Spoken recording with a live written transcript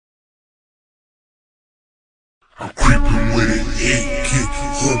Creeping with an AK,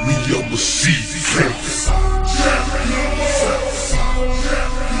 homie, I'm a C-K.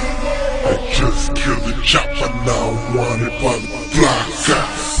 I just killed the chopper, now I'm wanted by the block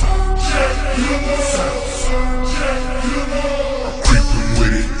guys. I'm creeping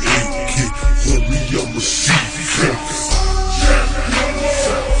with an AK, homie, I'm a C-K.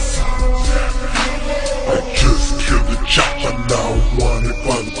 I just killed the chopper, now I'm wanted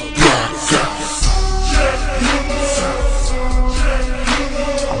by the block guys.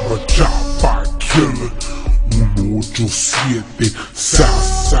 I'm a Chapp killer, 187,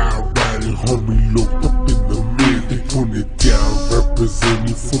 Southside riding, homie, looked up in the mid. Put it down,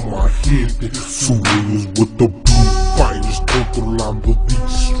 representing for my gente. Souvenirs with the blue fighters, controlando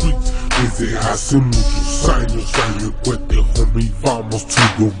these streets. Desde hace muchos años, I recuerde, homie, vamos to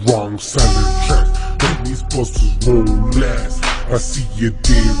the wrong side of the tracks. And these busters won't last. I see you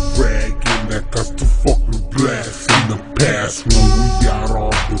dead rag, and I got to fucking blast. In the past, when we out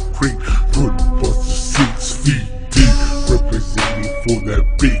on the creek, putting busters 6 feet deep, representing for that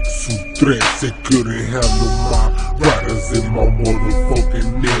big sutres. They couldn't handle my riders in my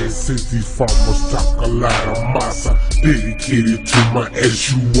motherfucking ass. Since these farmers talk a lot of masa, dedicated to my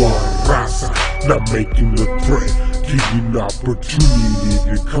SUR raza. Not making a threat, giving opportunity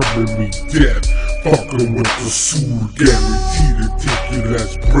to come at me dead. Fucking with the sword, guaranteed to take your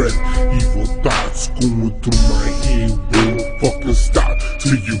last breath. Evil thoughts going through my head, won't fucking stop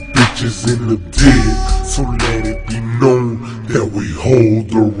till you bitches in the dead. So let it be known that we hold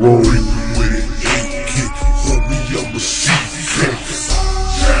the road. Creeping with an AK, homie, I'm a C-K.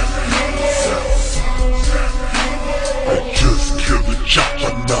 I just killed the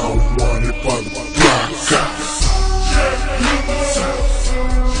chopper, now I'm wanted by the block guys.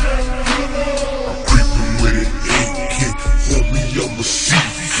 I'm creeping with an AK, homie, I'm a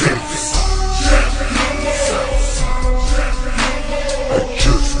C-K. I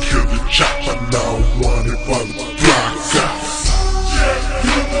just killed the chopper, now I'm wanted by the block guys.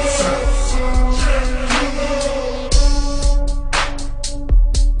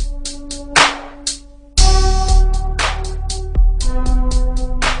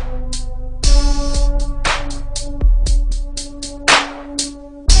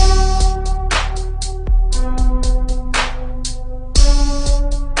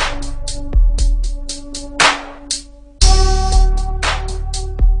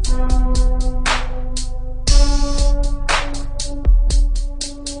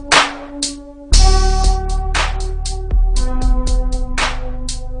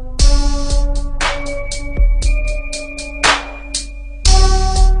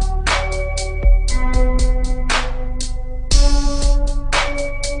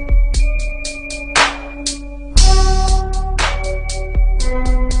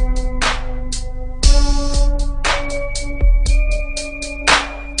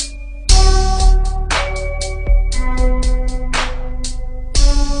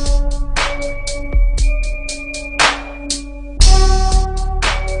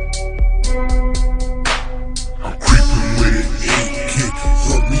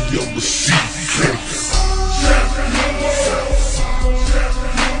 I'm a C-K.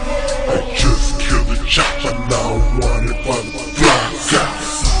 I just killed the chopper, now I'm wanted by the block guys.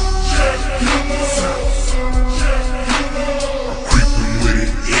 I'm creeping with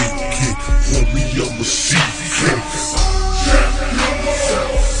an AK, homie, I'm a C-K.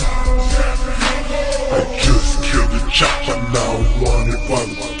 I just killed the chopper, now I'm wanted by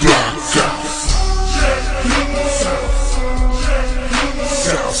the block guys.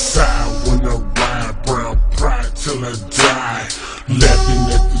 Southside when I ride, brown pride till I die. Laughing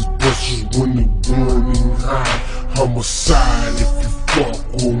at these bushes when the warning high. Homicide if you fuck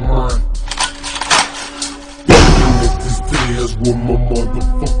with mine. Fucking at these stairs with my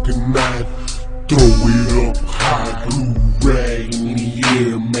motherfucking knife. Throw it up high, blue rag in the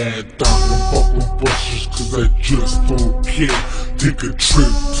air, mad talking fucking bushes cause I just don't care. Take a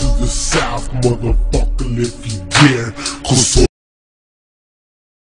trip to the south, motherfucker, if you dare. Cause